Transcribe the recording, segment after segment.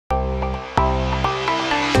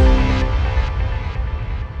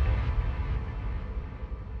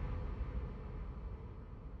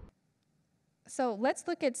So let's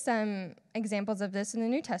look at some examples of this in the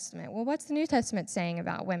New Testament. Well, what's the New Testament saying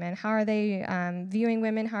about women? How are they viewing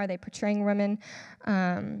women? How are they portraying women?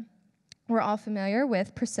 We're all familiar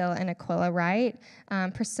with Priscilla and Aquila, right?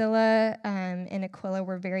 Priscilla and Aquila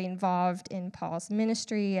were very involved in Paul's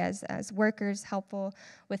ministry as workers, helpful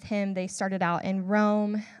with him. They started out in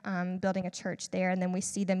Rome, building a church there, and then we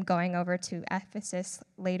see them going over to Ephesus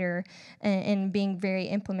later and being very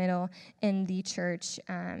implemental in the church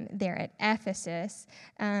there at Ephesus.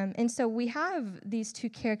 And so we have these two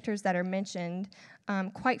characters that are mentioned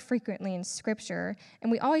quite frequently in Scripture, and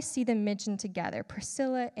we always see them mentioned together,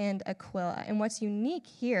 Priscilla and Aquila. And what's unique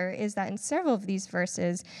here is that in several of these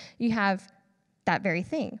verses, you have that very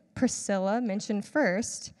thing. Priscilla mentioned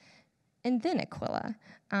first, and then Aquila,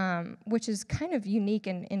 which is kind of unique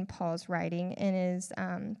in Paul's writing and is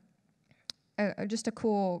just a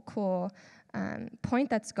cool point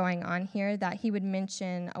that's going on here, that he would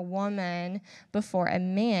mention a woman before a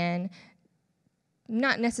man,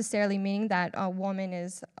 not necessarily meaning that a woman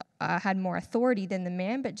had more authority than the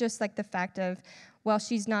man, but just like the fact of, well,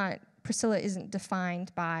 Priscilla isn't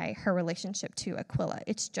defined by her relationship to Aquila.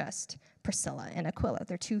 It's just Priscilla and Aquila.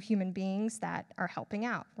 They're two human beings that are helping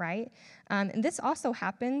out, right? And this also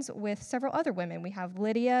happens with several other women. We have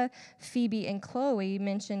Lydia, Phoebe, and Chloe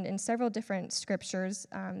mentioned in several different scriptures.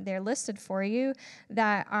 They're listed for you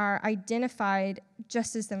that are identified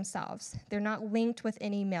just as themselves. They're not linked with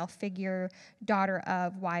any male figure, daughter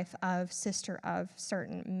of, wife of, sister of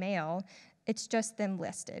certain male. It's just them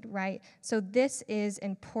listed, right? So this is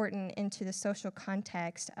important into the social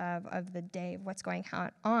context of the day, of what's going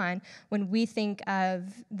on. When we think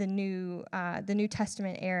of the New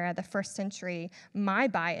Testament era, the first century, my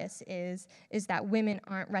bias is that women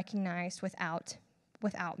aren't recognized without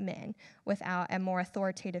men, without a more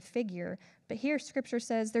authoritative figure. But here Scripture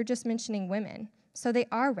says they're just mentioning women. So they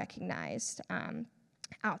are recognized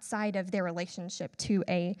outside of their relationship to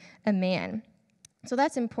a man. So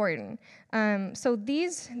that's important. So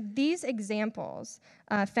these examples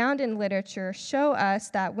found in literature show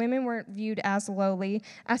us that women weren't viewed as lowly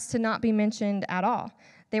as to not be mentioned at all.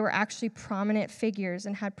 They were actually prominent figures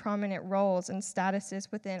and had prominent roles and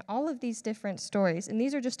statuses within all of these different stories. And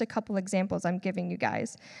these are just a couple examples I'm giving you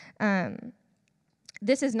guys.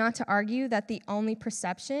 This is not to argue that the only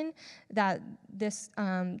perception that this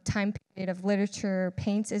time period of literature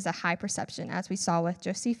paints is a high perception, as we saw with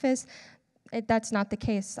Josephus. That's not the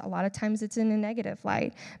case. A lot of times it's in a negative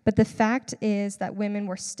light. But the fact is that women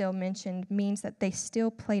were still mentioned means that they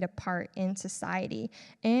still played a part in society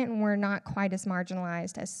and were not quite as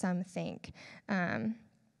marginalized as some think.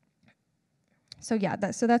 So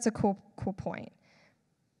that's a cool point.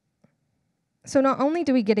 So not only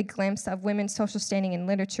do we get a glimpse of women's social standing in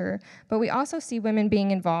literature, but we also see women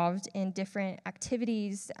being involved in different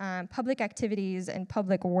activities, public activities and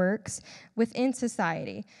public works within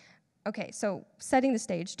society. Okay, so setting the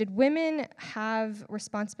stage, did women have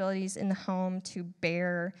responsibilities in the home to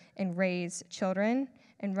bear and raise children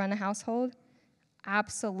and run a household?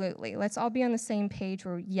 Absolutely. Let's all be on the same page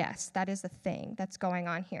where, yes, that is a thing that's going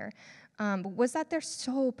on here. But was that their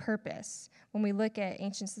sole purpose when we look at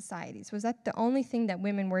ancient societies? Was that the only thing that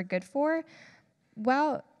women were good for?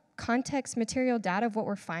 Well, context, material data of what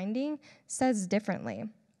we're finding says differently.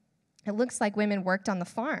 It looks like women worked on the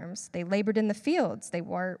farms. They labored in the fields. They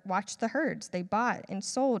watched the herds. They bought and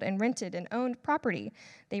sold and rented and owned property.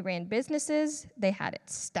 They ran businesses. They had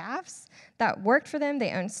staffs that worked for them.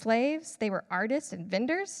 They owned slaves. They were artists and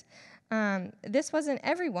vendors. This wasn't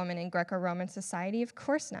every woman in Greco-Roman society, of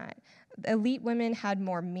course not. Elite women had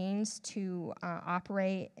more means to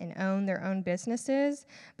operate and own their own businesses,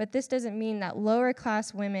 but this doesn't mean that lower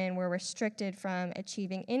class women were restricted from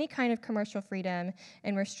achieving any kind of commercial freedom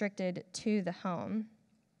and restricted to the home.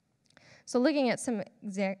 So looking at some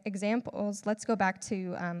examples, let's go back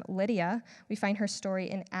to Lydia. We find her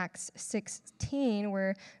story in Acts 16,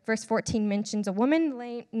 where verse 14 mentions a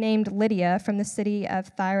woman named Lydia from the city of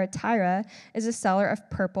Thyatira is a seller of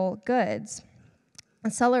purple goods. A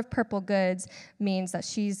seller of purple goods means that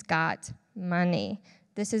she's got money.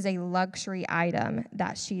 This is a luxury item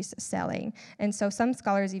that she's selling. And so some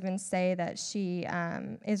scholars even say that she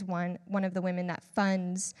is one of the women that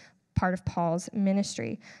funds part of Paul's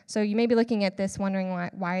ministry. So you may be looking at this wondering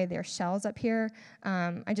why are there shells up here.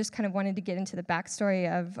 I just kind of wanted to get into the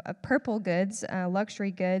backstory of purple goods, luxury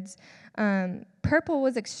goods. Purple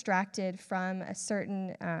was extracted from a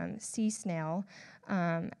certain sea snail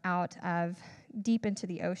out of deep into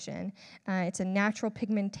the ocean. It's a natural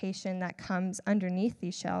pigmentation that comes underneath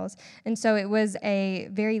these shells. And so it was a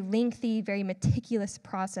very lengthy, very meticulous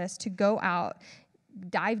process to go out,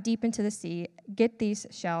 dive deep into the sea, get these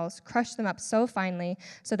shells, crush them up so finely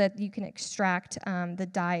so that you can extract the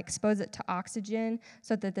dye, expose it to oxygen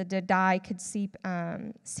so that the dye could seep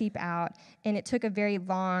out. And it took a very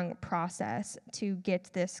long process to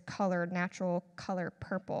get this color, natural color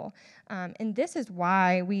purple. And this is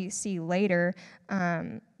why we see later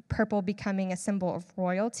purple becoming a symbol of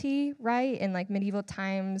royalty, right? In like medieval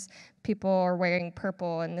times, people are wearing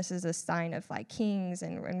purple, and this is a sign of like kings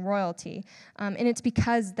and royalty. And it's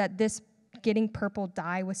because that this getting purple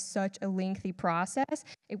dye was such a lengthy process.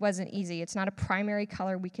 It wasn't easy. It's not a primary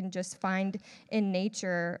color we can just find in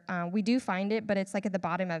nature. We do find it, but it's like at the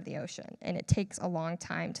bottom of the ocean, and it takes a long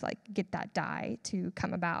time to like get that dye to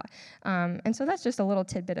come about. And so that's just a little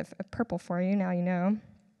tidbit of purple for you. Now you know.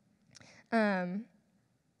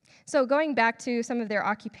 So going back to some of their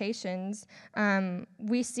occupations,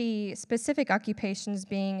 we see specific occupations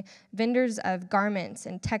being vendors of garments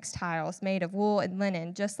and textiles made of wool and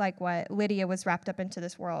linen, just like what Lydia was wrapped up into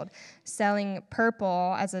this world, selling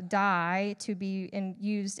purple as a dye to be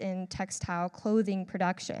used in textile clothing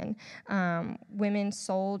production. Women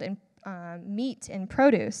sold meat and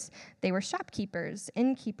produce. They were shopkeepers,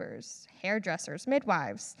 innkeepers, hairdressers,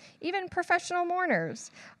 midwives, even professional mourners.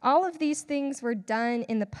 All of these things were done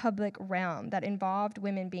in the public realm that involved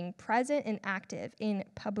women being present and active in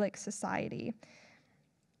public society.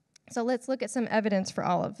 So let's look at some evidence for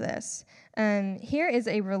all of this. Here is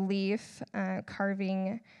a relief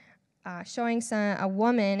carving showing a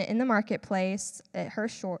woman in the marketplace at her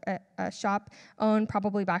shop owned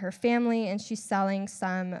probably by her family, and she's selling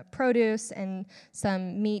some produce and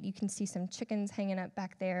some meat. You can see some chickens hanging up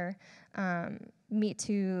back there, meat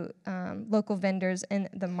to local vendors in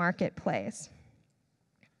the marketplace.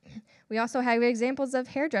 We also have examples of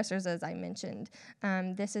hairdressers, as I mentioned.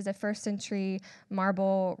 This is a first century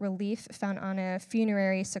marble relief found on a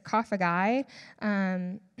funerary sarcophagi.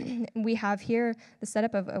 We have here the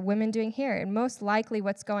setup of women doing hair, and most likely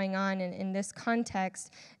what's going on in this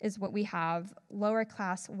context is what we have lower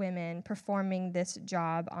class women performing this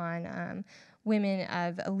job on women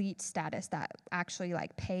of elite status that actually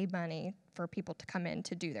like pay money for people to come in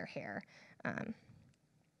to do their hair.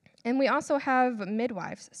 And we also have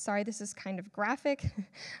midwives. Sorry, this is kind of graphic,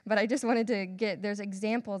 but I just wanted to there's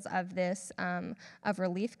examples of this, of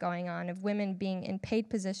relief going on, of women being in paid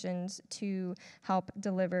positions to help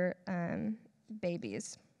deliver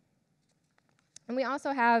babies. And we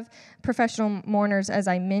also have professional mourners, as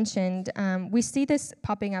I mentioned. We see this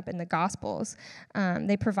popping up in the Gospels.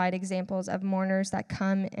 They provide examples of mourners that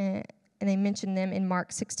come in, and they mention them in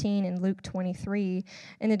Mark 16 and Luke 23,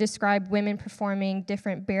 and they describe women performing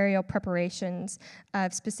different burial preparations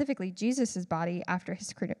of specifically Jesus' body after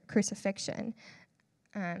his crucifixion.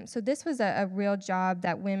 So this was a real job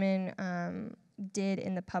that women did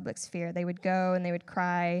in the public sphere. They would go and they would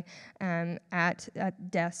cry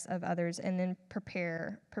at deaths of others and then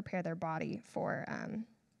prepare their body for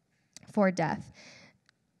death.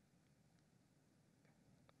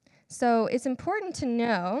 So it's important to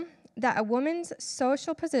know that a woman's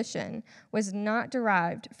social position was not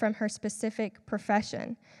derived from her specific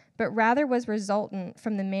profession, but rather was resultant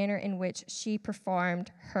from the manner in which she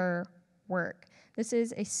performed her work. This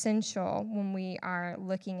is essential when we are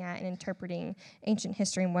looking at and interpreting ancient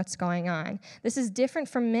history and what's going on. This is different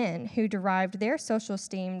from men who derived their social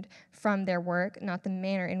esteem from their work, not the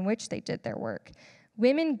manner in which they did their work.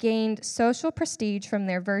 Women gained social prestige from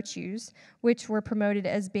their virtues, which were promoted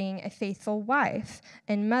as being a faithful wife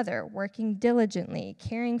and mother, working diligently,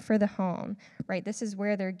 caring for the home, right? This is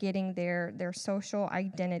where they're getting their social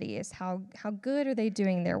identity, is how good are they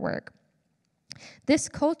doing their work. This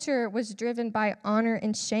culture was driven by honor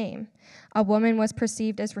and shame. A woman was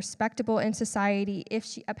perceived as respectable in society if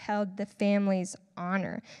she upheld the family's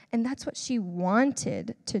honor, and that's what she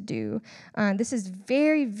wanted to do. This is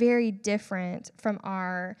very, very different from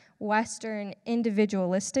our Western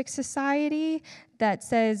individualistic society that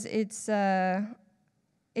says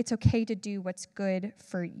it's okay to do what's good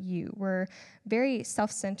for you. We're very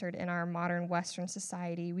self-centered in our modern Western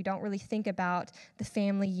society. We don't really think about the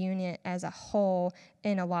family unit as a whole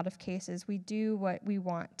in a lot of cases. We do what we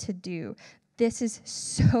want to do. This is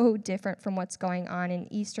so different from what's going on in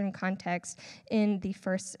Eastern context in the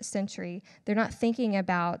first century. They're not thinking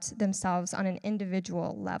about themselves on an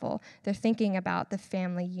individual level. They're thinking about the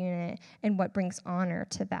family unit and what brings honor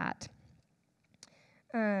to that.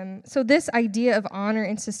 So this idea of honor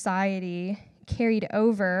in society carried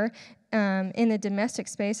over in the domestic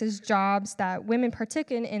space as jobs that women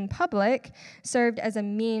partook in public served as a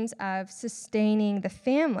means of sustaining the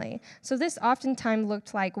family. So this oftentimes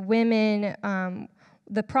looked like women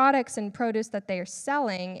the products and produce that they are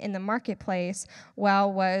selling in the marketplace,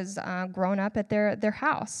 was grown up at their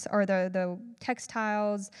house, or the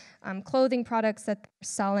textiles, clothing products that they're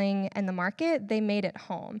selling in the market, they made at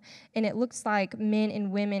home. And it looks like men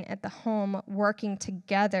and women at the home working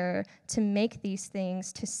together to make these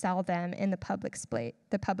things to sell them in the public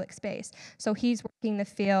space. So he's working the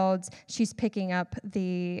fields, she's picking up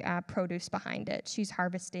the produce behind it, she's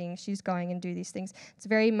harvesting, she's going and do these things. It's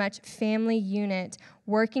very much family unit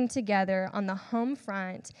working together on the home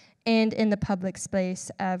front and in the public space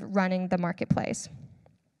of running the marketplace.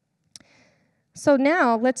 So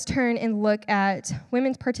now let's turn and look at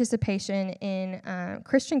women's participation in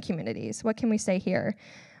Christian communities. What can we say here?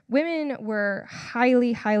 Women were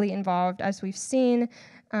highly, highly involved, as we've seen,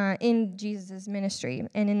 in Jesus' ministry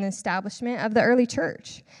and in the establishment of the early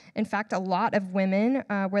church. In fact, a lot of women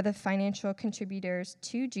were the financial contributors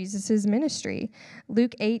to Jesus' ministry.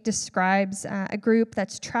 Luke 8 describes a group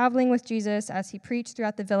that's traveling with Jesus as he preached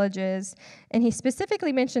throughout the villages, and he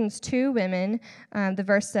specifically mentions two women. The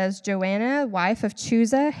verse says, Joanna, wife of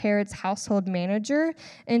Chuza, Herod's household manager,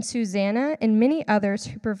 and Susanna, and many others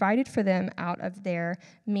who provided for them out of their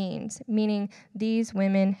means, meaning these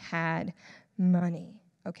women had money.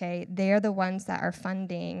 Okay, they're the ones that are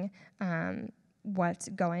funding what's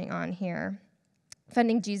going on here,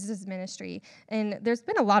 funding Jesus' ministry. And there's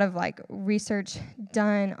been a lot of research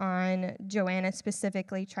done on Joanna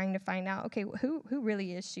specifically, trying to find out, okay, who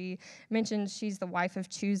really is she? Mentioned she's the wife of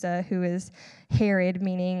Chuza, who is Herod,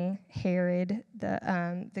 meaning Herod,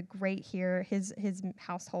 the great here, his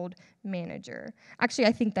household manager. Actually,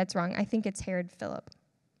 I think that's wrong. I think it's Herod Philip,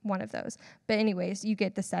 one of those. But anyways, you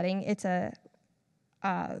get the setting. It's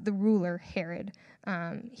the ruler Herod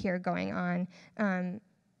here going on.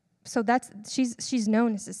 So she's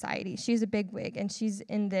known in society. She's a bigwig, and she's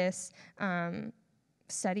in this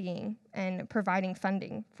studying and providing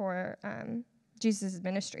funding for Jesus'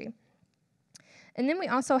 ministry. And then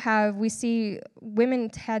we see women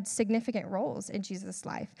had significant roles in Jesus'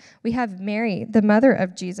 life. We have Mary, the mother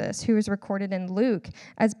of Jesus, who is recorded in Luke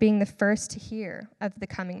as being the first to hear of the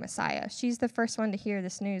coming Messiah. She's the first one to hear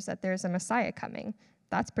this news that there's a Messiah coming.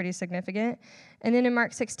 That's pretty significant. And then in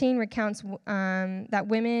Mark 16 recounts that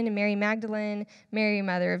women, Mary Magdalene, Mary,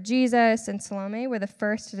 mother of Jesus, and Salome were the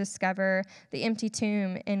first to discover the empty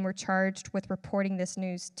tomb and were charged with reporting this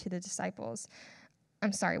news to the disciples.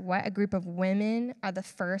 I'm sorry, what? A group of women are the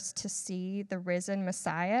first to see the risen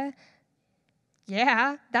Messiah?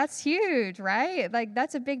 Yeah, that's huge, right?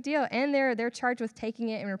 That's a big deal. And they're charged with taking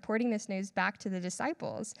it and reporting this news back to the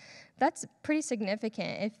disciples. That's pretty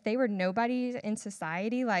significant. If they were nobodies in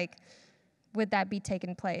society, would that be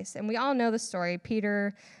taking place? And we all know the story.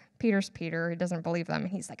 Peter's Peter. He doesn't believe them.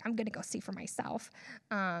 He's like, I'm going to go see for myself.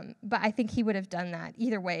 But I think he would have done that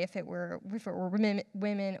either way if it were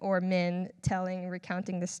women or men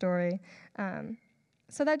recounting the story.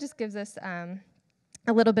 So that just gives us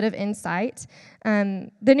a little bit of insight.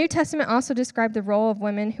 The New Testament also described the role of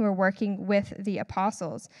women who are working with the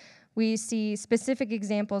apostles. We see specific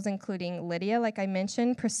examples including Lydia, like I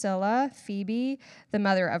mentioned, Priscilla, Phoebe, the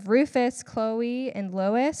mother of Rufus, Chloe, and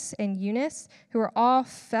Lois, and Eunice, who are all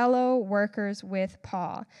fellow workers with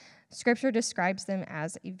Paul. Scripture describes them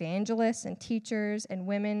as evangelists and teachers and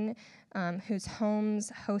women whose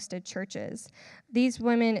homes hosted churches. These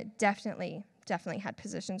women definitely had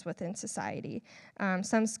positions within society.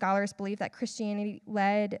 Some scholars believe that Christianity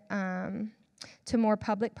led to more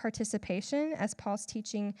public participation, as Paul's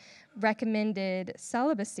teaching recommended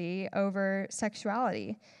celibacy over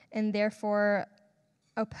sexuality, and therefore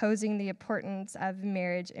opposing the importance of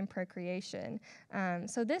marriage and procreation.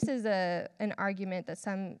 So this is an argument that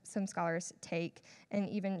some scholars take and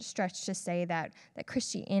even stretch to say that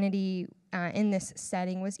Christianity in this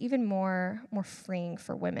setting was even more freeing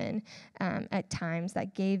for women at times,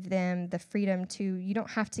 that gave them the freedom to, you don't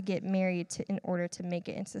have to get married in order to make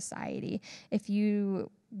it in society. If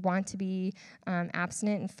you want to be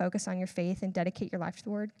abstinent and focus on your faith and dedicate your life to the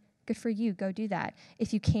Lord, good for you, go do that.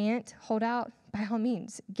 If you can't, hold out, by all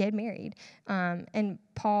means, get married. And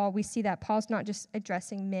Paul, we see that Paul's not just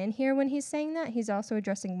addressing men here when he's saying that, he's also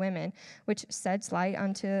addressing women, which sheds light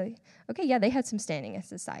onto, okay, yeah, they had some standing in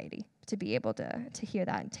society to be able to hear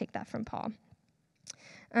that and take that from Paul.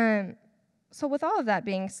 So with all of that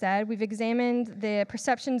being said, we've examined the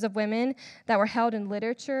perceptions of women that were held in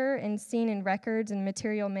literature and seen in records and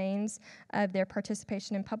material remains of their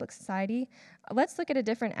participation in public society. Let's look at a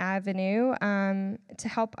different avenue to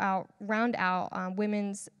help round out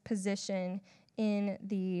women's position in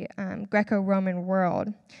the Greco-Roman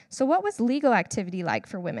world. So what was legal activity like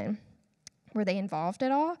for women? Were they involved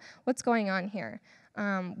at all? What's going on here?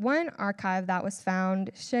 One archive that was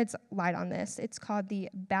found sheds light on this. It's called the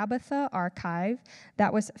Babbatha Archive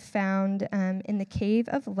that was found in the Cave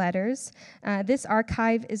of Letters. This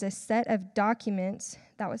archive is a set of documents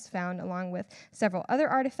that was found along with several other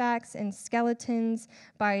artifacts and skeletons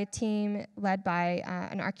by a team led by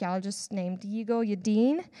an archaeologist named Yigal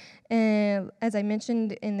Yadin. As I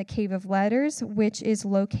mentioned, in the Cave of Letters, which is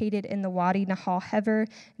located in the Wadi Nahal Hever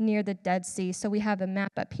near the Dead Sea. So we have a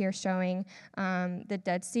map up here showing the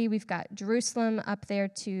Dead Sea. We've got Jerusalem up there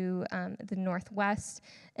to the northwest,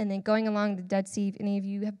 and then going along the Dead Sea. If any of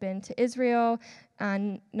you have been to Israel,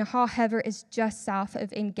 Nahal Hever is just south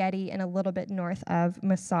of En Gedi and a little bit north of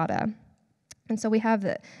Masada. And so we have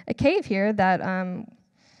a cave here that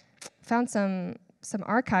found some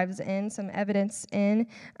archives in, some evidence in.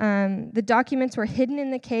 The documents were hidden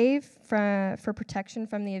in the cave for protection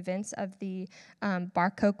from the events of the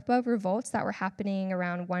Bar Kokhba revolts that were happening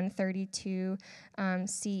around 132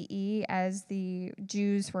 CE as the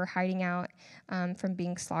Jews were hiding out from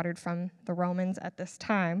being slaughtered from the Romans at this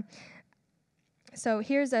time. So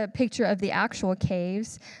here's a picture of the actual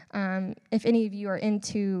caves. If any of you are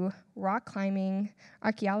into rock climbing,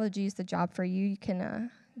 archaeology is the job for you. You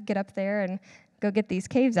can get up there and go get these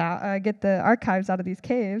caves out, get the archives out of these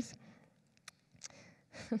caves.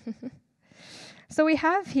 So we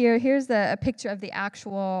have here's a picture of the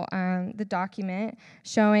actual, the document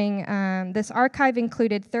showing this archive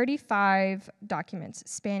included 35 documents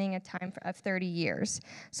spanning a time of 30 years.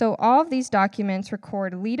 So all of these documents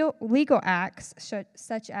record legal acts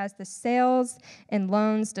such as the sales and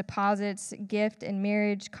loans, deposits, gift and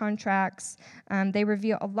marriage contracts. They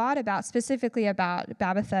reveal a lot specifically about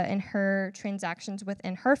Babbatha and her transactions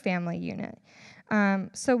within her family unit.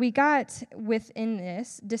 So we got within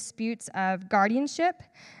this disputes of guardianship,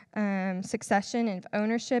 succession and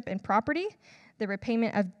ownership and property, the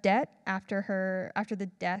repayment of debt after the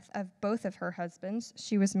death of both of her husbands.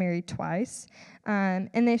 She was married twice.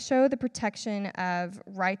 And they show the protection of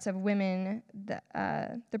rights of women,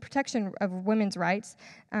 the protection of women's rights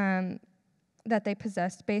that they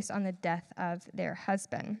possessed based on the death of their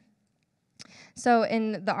husband. So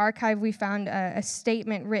in the archive, we found a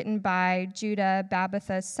statement written by Judah,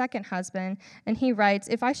 Babbatha's second husband, and he writes,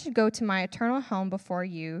 "If I should go to my eternal home before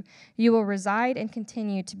you, you will reside and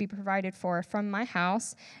continue to be provided for from my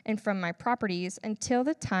house and from my properties until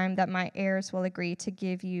the time that my heirs will agree to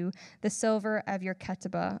give you the silver of your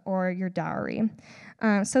ketubah or your dowry."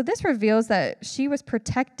 So this reveals that she was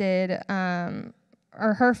protected,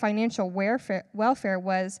 or her financial welfare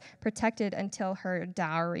was protected until her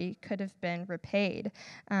dowry could have been repaid.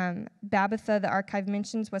 Babbatha, the archive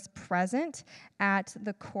mentions, was present at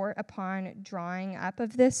the court upon drawing up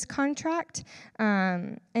of this contract,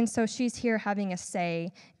 and so she's here having a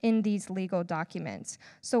say in these legal documents.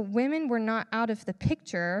 So women were not out of the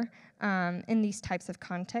picture in these types of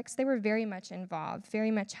contexts. They were very much involved, very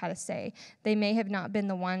much had a say. They may have not been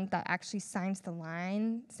the one that actually signs the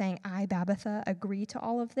line saying, "I, Babbatha, agree to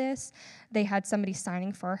all of this." They had somebody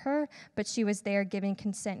signing for her, but she was there giving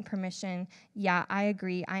consent and permission. "Yeah, I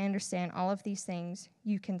agree. I understand all of these things.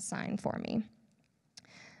 You can sign for me."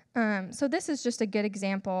 So this is just a good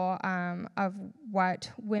example of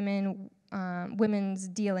what women's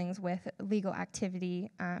dealings with legal activity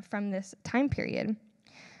from this time period.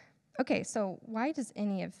 Okay, so why does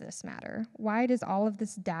any of this matter? Why does all of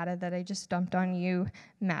this data that I just dumped on you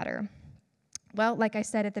matter? Well, like I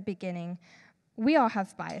said at the beginning, we all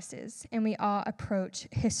have biases, and we all approach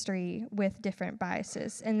history with different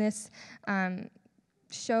biases. And this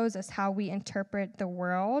shows us how we interpret the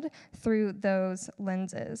world through those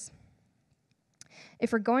lenses.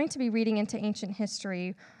 If we're going to be reading into ancient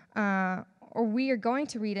history, or we are going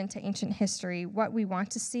to read into ancient history what we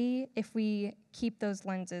want to see, if we keep those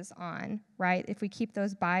lenses on, right? If we keep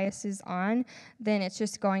those biases on, then it's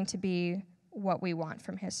just going to be what we want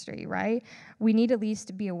from history, right? We need at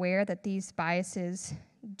least be aware that these biases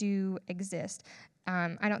do exist.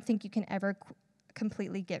 I don't think you can ever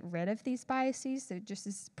completely get rid of these biases. It just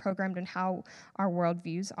is programmed in how our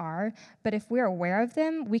worldviews are. But if we're aware of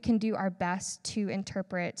them, we can do our best to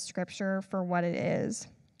interpret Scripture for what it is.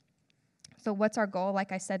 So what's our goal?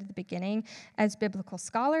 Like I said at the beginning, as biblical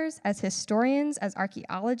scholars, as historians, as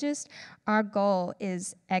archaeologists, our goal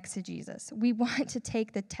is exegesis. We want to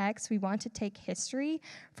take the text, we want to take history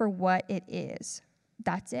for what it is.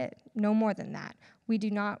 That's it. No more than that. We do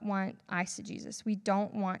not want eisegesis. We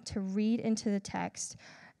don't want to read into the text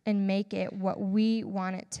and make it what we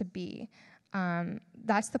want it to be.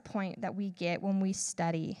 That's the point that we get when we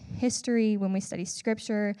study history, when we study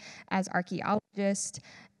Scripture as archaeologists.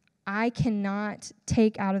 I cannot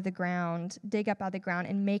dig up out of the ground,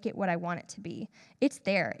 and make it what I want it to be. It's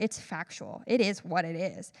there. It's factual. It is what it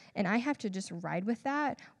is. And I have to just ride with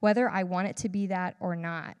that, whether I want it to be that or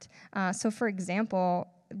not. So for example,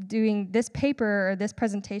 doing this paper or this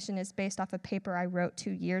presentation is based off a paper I wrote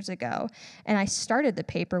 2 years ago. And I started the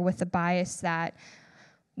paper with the bias that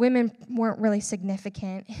women weren't really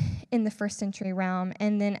significant in the first century realm.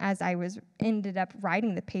 And then as I ended up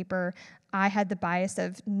writing the paper, I had the bias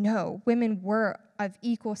of, no, women were of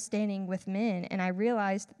equal standing with men. And I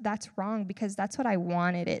realized that's wrong because that's what I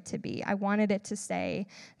wanted it to be. I wanted it to say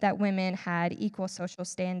that women had equal social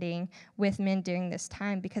standing with men during this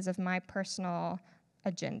time because of my personal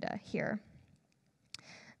agenda here.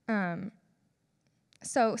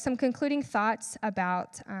 So some concluding thoughts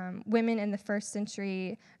about women in the first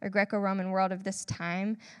century or Greco-Roman world of this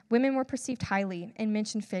time. Women were perceived highly and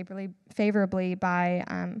mentioned favorably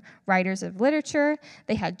by writers of literature.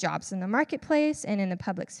 They had jobs in the marketplace and in the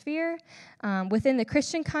public sphere. Within the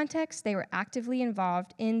Christian context, they were actively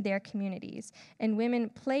involved in their communities. And women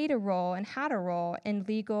played a role and had a role in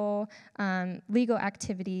legal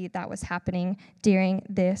activity that was happening during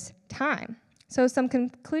this time. So some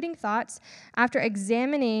concluding thoughts. After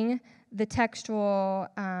examining the textual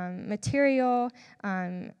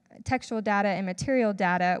textual data and material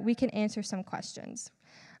data, we can answer some questions.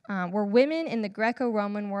 Were women in the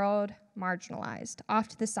Greco-Roman world marginalized, off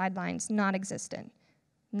to the sidelines, not existent?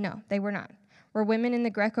 No, they were not. Were women in the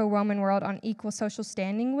Greco-Roman world on equal social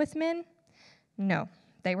standing with men? No,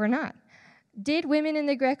 they were not. Did women in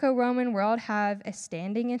the Greco-Roman world have a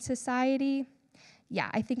standing in society? Yeah,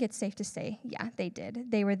 I think it's safe to say, yeah, they did.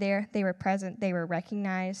 They were there, they were present, they were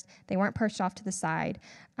recognized, they weren't pushed off to the side,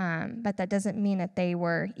 but that doesn't mean that they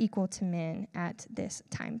were equal to men at this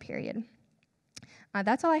time period.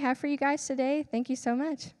 That's all I have for you guys today. Thank you so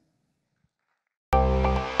much.